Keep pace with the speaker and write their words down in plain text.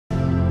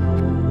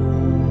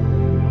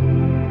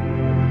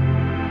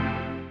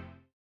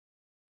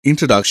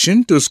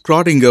Introduction to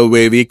Schrodinger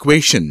wave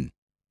equation.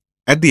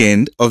 At the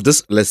end of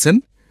this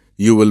lesson,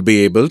 you will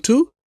be able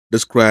to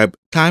describe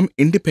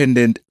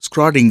time-independent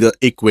Schrodinger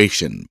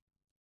equation.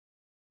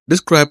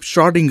 Describe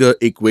Schrodinger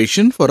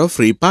equation for a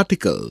free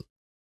particle.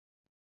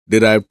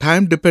 Derive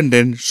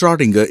time-dependent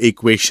Schrodinger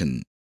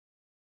equation.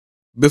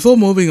 Before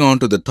moving on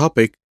to the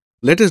topic,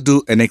 let us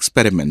do an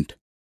experiment.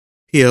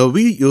 Here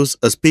we use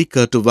a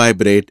speaker to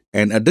vibrate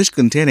and a dish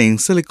containing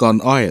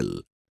silicone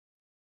oil.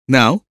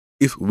 Now,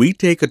 if we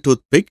take a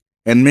toothpick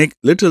and make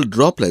little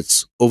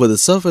droplets over the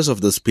surface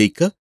of the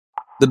speaker,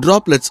 the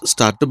droplets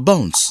start to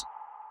bounce.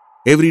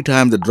 Every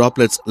time the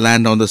droplets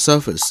land on the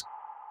surface,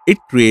 it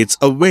creates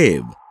a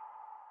wave.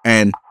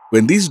 And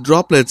when these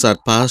droplets are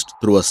passed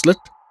through a slit,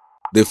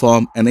 they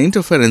form an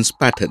interference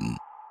pattern.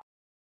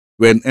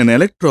 When an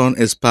electron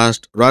is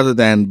passed rather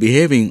than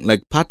behaving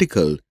like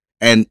particle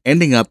and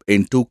ending up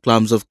in two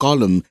clumps of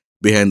column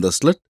behind the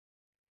slit,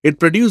 it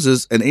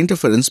produces an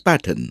interference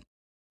pattern.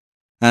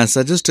 As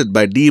suggested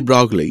by de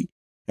Broglie,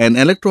 an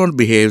electron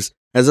behaves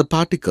as a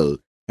particle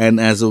and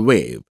as a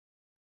wave.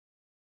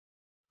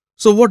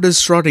 So what does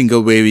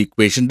Schrodinger wave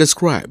equation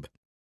describe?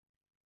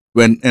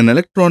 When an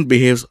electron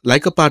behaves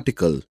like a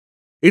particle,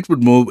 it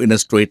would move in a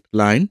straight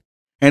line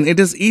and it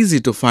is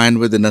easy to find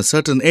within a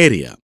certain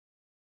area.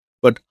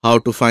 But how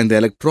to find the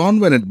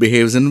electron when it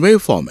behaves in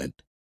wave format?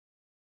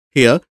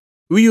 Here,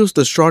 we use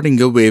the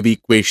Schrodinger wave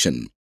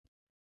equation.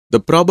 The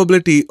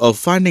probability of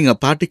finding a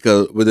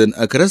particle within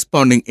a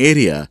corresponding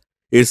area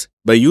is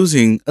by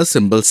using a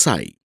symbol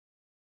psi.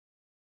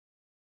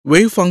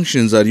 Wave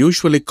functions are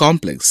usually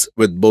complex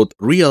with both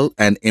real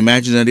and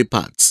imaginary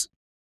parts.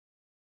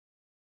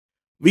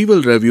 We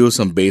will review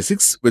some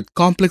basics with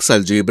complex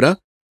algebra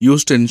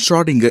used in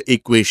Schrodinger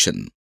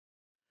equation.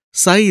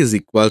 Psi is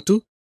equal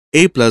to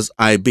A plus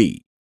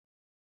IB.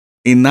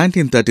 In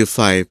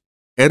 1935,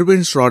 Erwin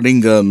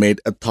Schrodinger made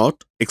a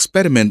thought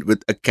experiment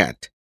with a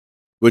cat,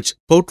 which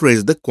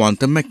portrays the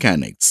quantum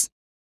mechanics.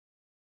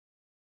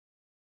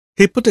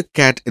 He put a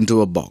cat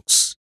into a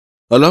box,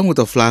 along with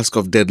a flask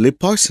of deadly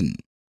poison,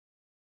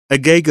 a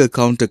Geiger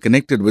counter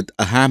connected with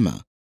a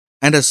hammer,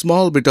 and a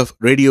small bit of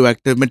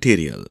radioactive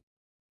material.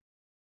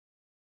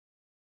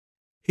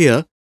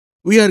 Here,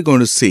 we are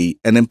going to see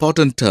an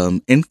important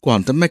term in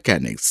quantum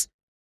mechanics,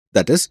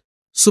 that is,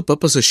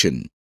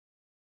 superposition.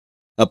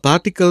 A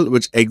particle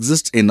which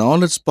exists in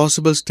all its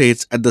possible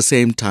states at the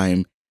same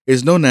time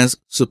is known as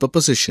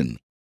superposition.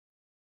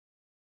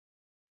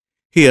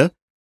 Here,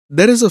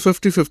 there is a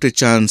 50-50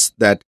 chance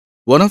that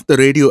one of the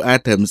radio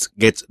atoms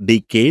gets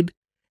decayed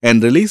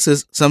and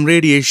releases some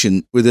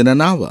radiation within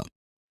an hour,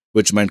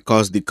 which might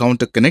cause the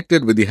counter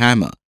connected with the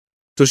hammer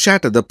to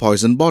shatter the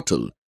poison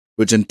bottle,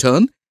 which in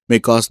turn may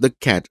cause the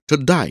cat to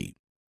die.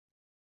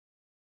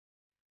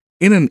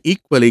 In an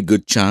equally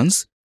good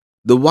chance,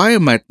 the wire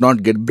might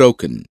not get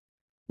broken,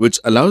 which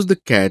allows the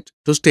cat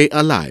to stay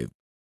alive.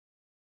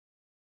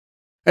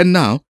 And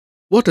now,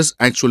 what is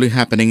actually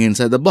happening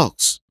inside the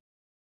box?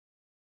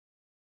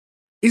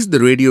 Is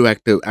the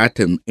radioactive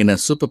atom in a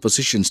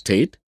superposition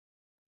state?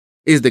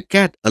 Is the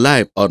cat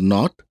alive or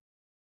not?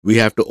 We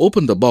have to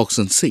open the box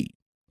and see.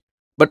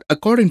 But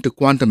according to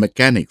quantum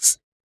mechanics,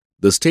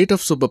 the state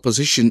of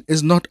superposition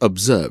is not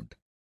observed.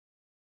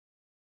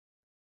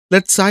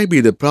 Let psi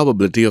be the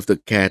probability of the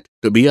cat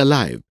to be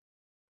alive.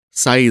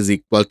 Psi is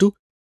equal to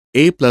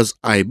A plus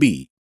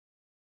IB.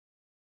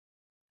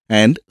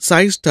 And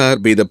psi star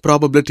be the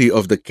probability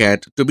of the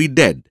cat to be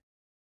dead.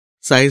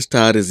 Psi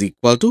star is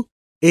equal to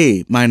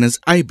A minus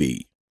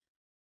IB.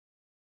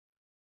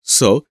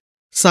 So,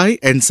 psi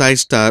and psi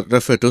star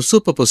refer to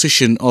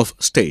superposition of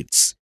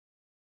states.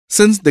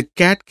 Since the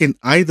cat can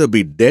either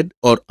be dead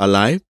or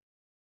alive,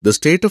 the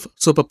state of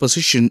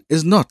superposition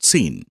is not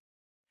seen.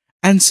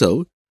 And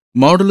so,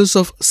 modulus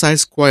of psi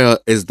square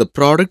is the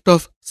product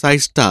of psi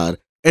star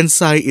and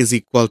psi is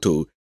equal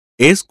to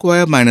A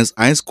square minus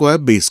I square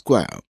B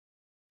square.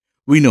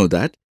 We know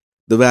that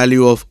the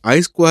value of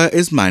I square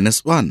is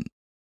minus 1,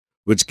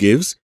 which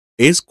gives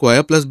A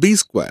square plus B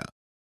square.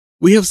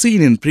 We have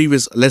seen in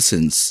previous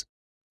lessons,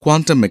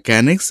 quantum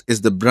mechanics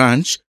is the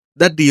branch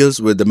that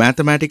deals with the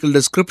mathematical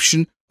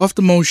description of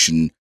the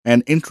motion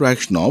and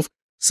interaction of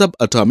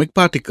subatomic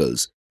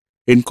particles,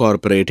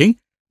 incorporating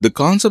the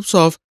concepts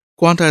of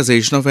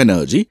quantization of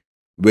energy,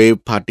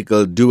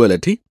 wave-particle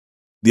duality,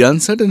 the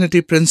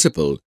uncertainty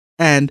principle,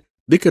 and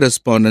the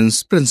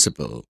correspondence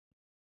principle.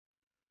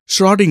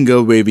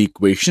 Schrodinger wave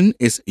equation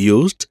is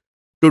used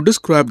to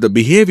describe the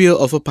behavior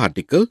of a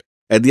particle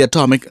at the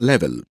atomic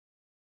level.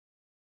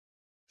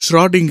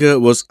 Schrodinger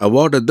was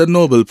awarded the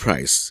Nobel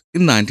Prize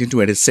in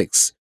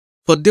 1926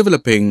 for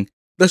developing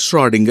the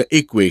Schrodinger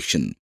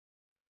equation,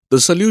 the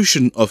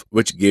solution of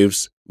which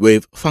gives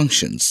wave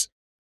functions,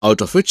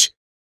 out of which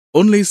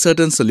only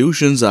certain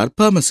solutions are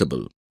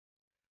permissible.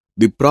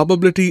 The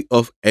probability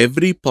of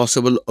every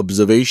possible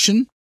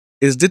observation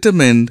is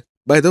determined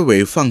by the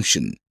wave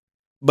function,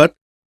 but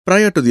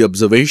prior to the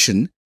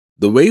observation,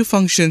 the wave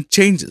function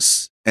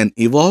changes and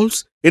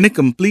evolves in a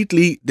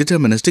completely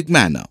deterministic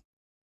manner.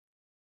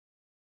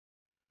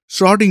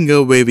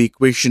 Schrodinger wave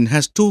equation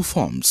has two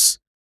forms.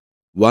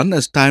 One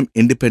is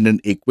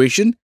time-independent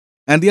equation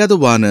and the other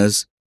one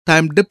is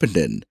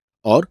time-dependent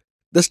or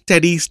the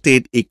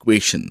steady-state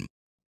equation.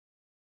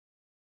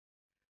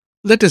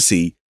 Let us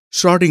see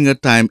Schrodinger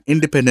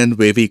time-independent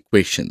wave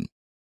equation.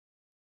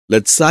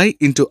 Let psi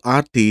into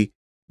RT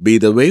be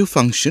the wave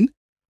function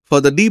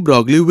for the de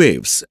Broglie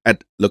waves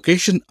at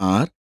location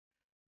R,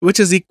 which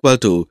is equal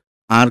to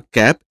R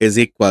cap is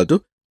equal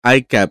to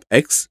I cap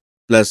x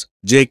plus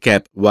j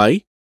cap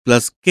y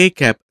plus k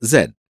cap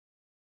z.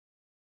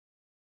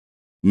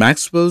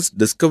 Maxwell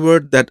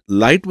discovered that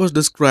light was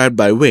described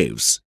by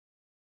waves.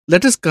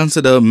 Let us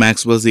consider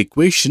Maxwell's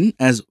equation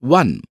as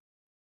 1,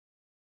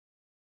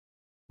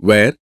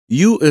 where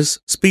u is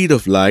speed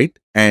of light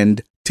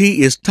and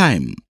t is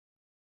time.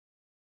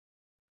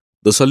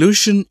 The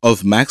solution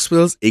of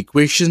Maxwell's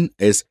equation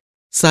is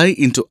psi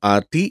into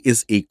RT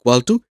is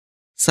equal to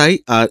psi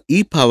r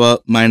e power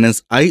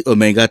minus I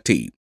omega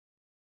t,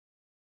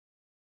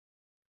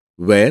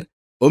 where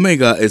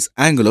omega is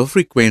angular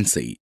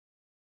frequency.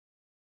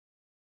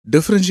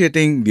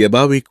 Differentiating the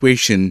above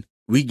equation,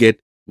 we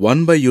get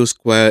 1 by u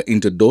square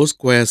into dou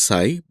square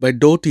psi by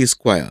dou t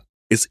square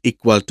is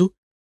equal to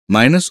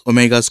minus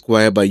omega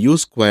square by u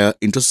square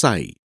into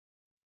psi.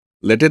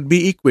 Let it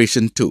be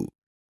equation 2.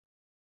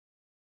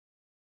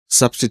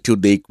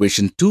 Substitute the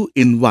equation 2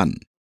 in 1.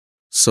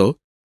 So,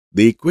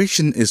 the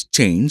equation is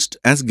changed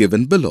as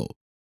given below.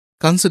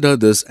 Consider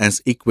this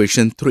as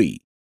equation 3.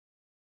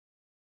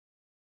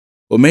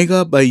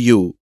 Omega by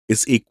u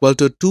is equal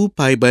to 2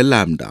 pi by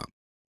lambda,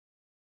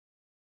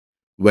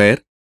 where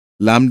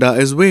lambda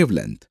is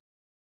wavelength.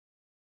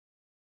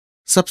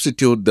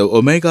 Substitute the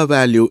omega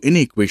value in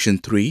equation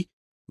 3,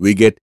 we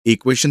get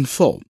equation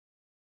 4.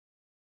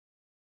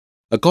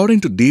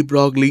 According to de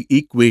Broglie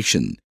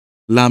equation,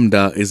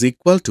 lambda is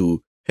equal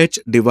to h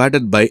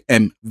divided by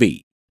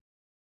mv.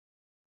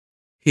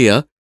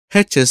 Here,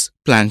 h is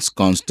Planck's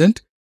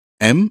constant,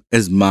 m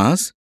is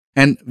mass,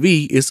 and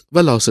v is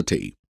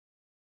velocity.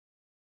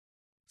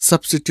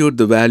 Substitute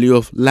the value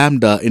of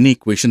lambda in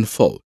equation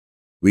 4.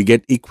 We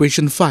get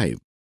equation 5.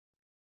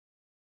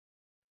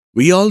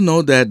 We all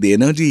know that the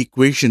energy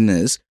equation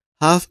is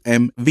half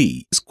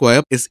mv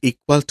square is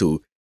equal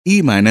to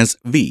E minus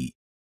v.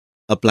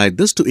 Apply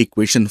this to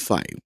equation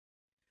 5.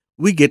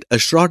 We get a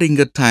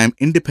Schrodinger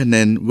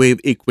time-independent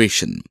wave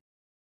equation.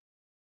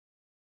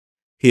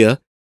 Here,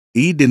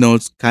 E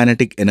denotes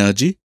kinetic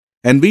energy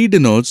and V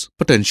denotes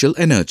potential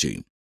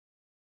energy.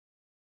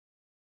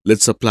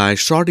 Let's apply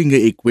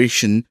Schrodinger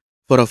equation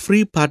for a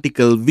free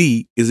particle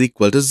V is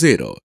equal to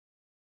 0.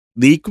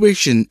 The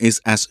equation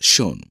is as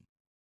shown.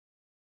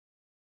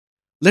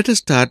 Let us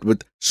start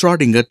with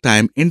Schrodinger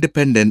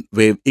time-independent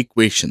wave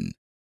equation.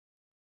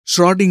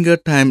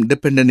 Schrodinger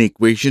time-dependent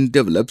equation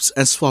develops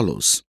as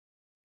follows.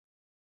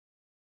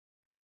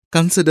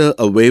 Consider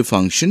a wave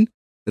function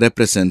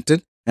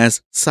represented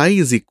as psi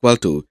is equal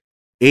to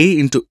a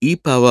into e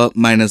power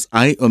minus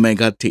I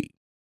omega t,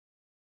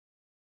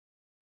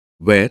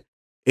 where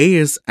a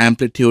is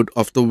amplitude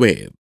of the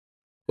wave,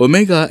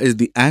 omega is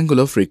the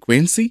angular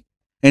frequency,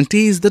 and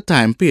t is the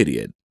time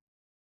period.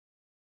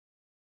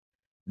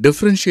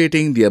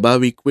 Differentiating the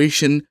above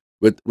equation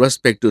with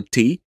respect to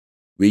t,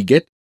 we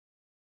get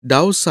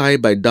dou psi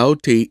by dou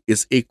t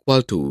is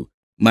equal to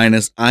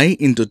minus I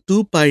into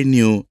 2 pi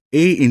nu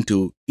a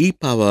into e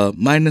power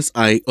minus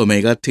I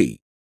omega t.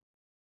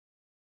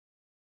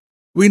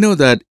 We know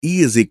that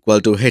E is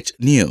equal to h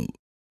nu.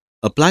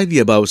 Apply the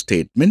above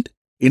statement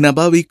in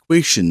above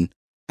equation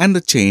and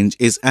the change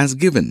is as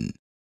given.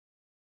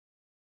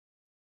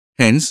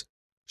 Hence,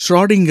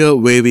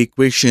 Schrodinger wave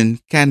equation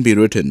can be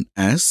written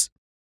as,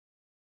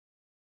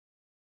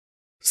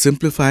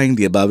 simplifying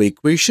the above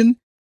equation,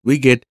 we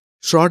get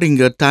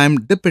Schrodinger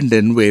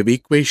time-dependent wave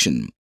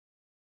equation.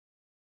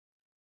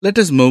 Let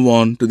us move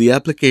on to the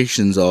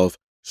applications of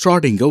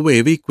Schrodinger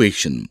wave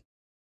equation.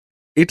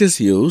 It is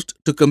used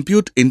to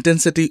compute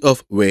intensity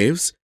of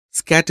waves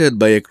scattered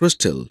by a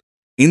crystal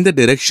in the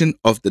direction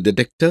of the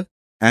detector,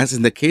 as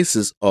in the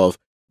cases of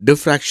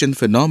diffraction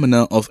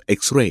phenomena of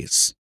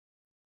X-rays.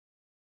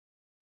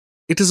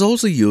 It is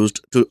also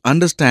used to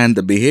understand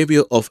the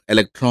behavior of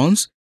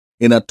electrons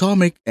in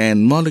atomic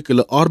and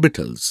molecular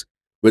orbitals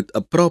with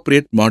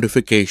appropriate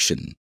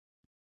modification.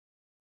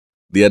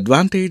 The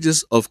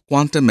advantages of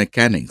quantum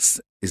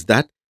mechanics is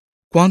that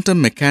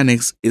quantum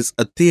mechanics is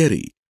a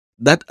theory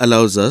that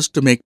allows us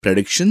to make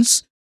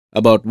predictions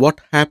about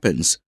what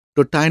happens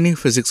to tiny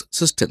physics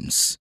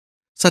systems,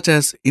 such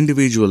as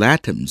individual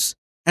atoms,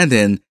 and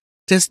then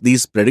test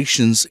these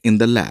predictions in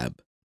the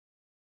lab.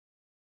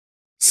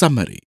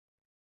 Summary: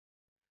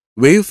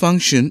 wave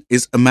function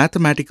is a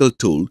mathematical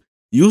tool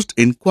used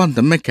in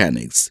quantum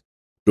mechanics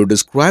to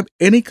describe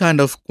any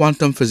kind of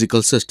quantum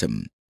physical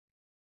system.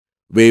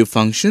 Wave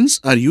functions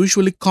are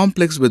usually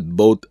complex with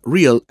both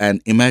real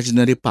and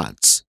imaginary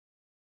parts.